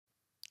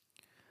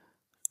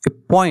A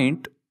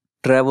point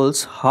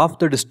travels half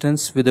the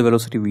distance with a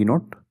velocity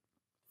v0,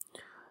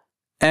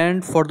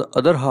 and for the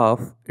other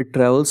half it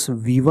travels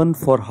v1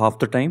 for half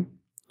the time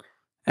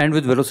and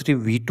with velocity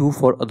v2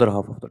 for other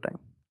half of the time.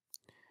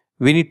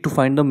 We need to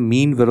find the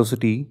mean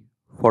velocity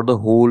for the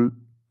whole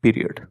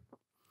period.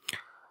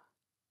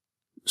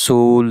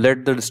 So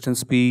let the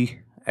distance be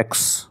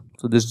x.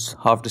 So this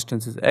half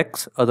distance is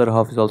x, other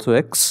half is also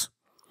x.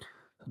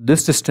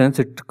 This distance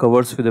it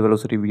covers with the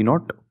velocity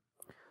v0.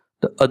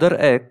 The other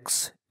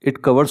x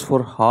it covers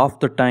for half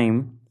the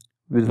time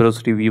with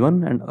velocity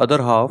v1 and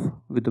other half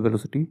with the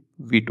velocity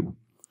v2.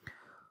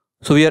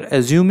 So we are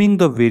assuming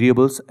the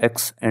variables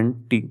x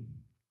and t.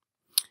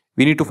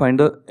 We need to find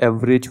the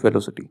average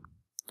velocity.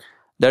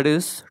 That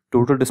is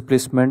total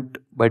displacement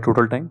by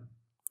total time.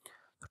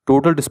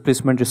 Total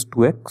displacement is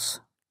 2x.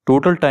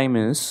 Total time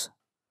is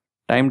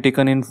time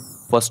taken in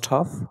first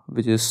half,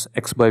 which is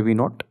x by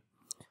v0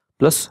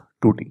 plus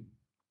 2t.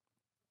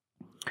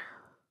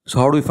 So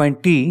how do we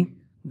find t?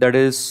 That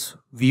is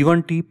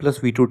v1t plus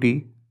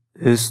v2t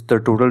is the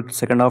total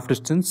second half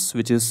distance,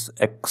 which is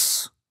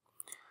x.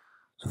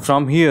 So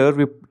from here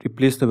we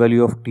replace the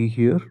value of t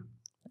here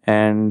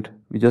and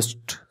we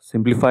just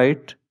simplify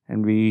it,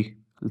 and we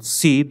will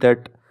see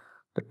that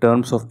the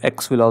terms of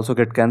x will also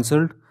get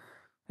cancelled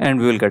and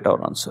we will get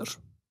our answer.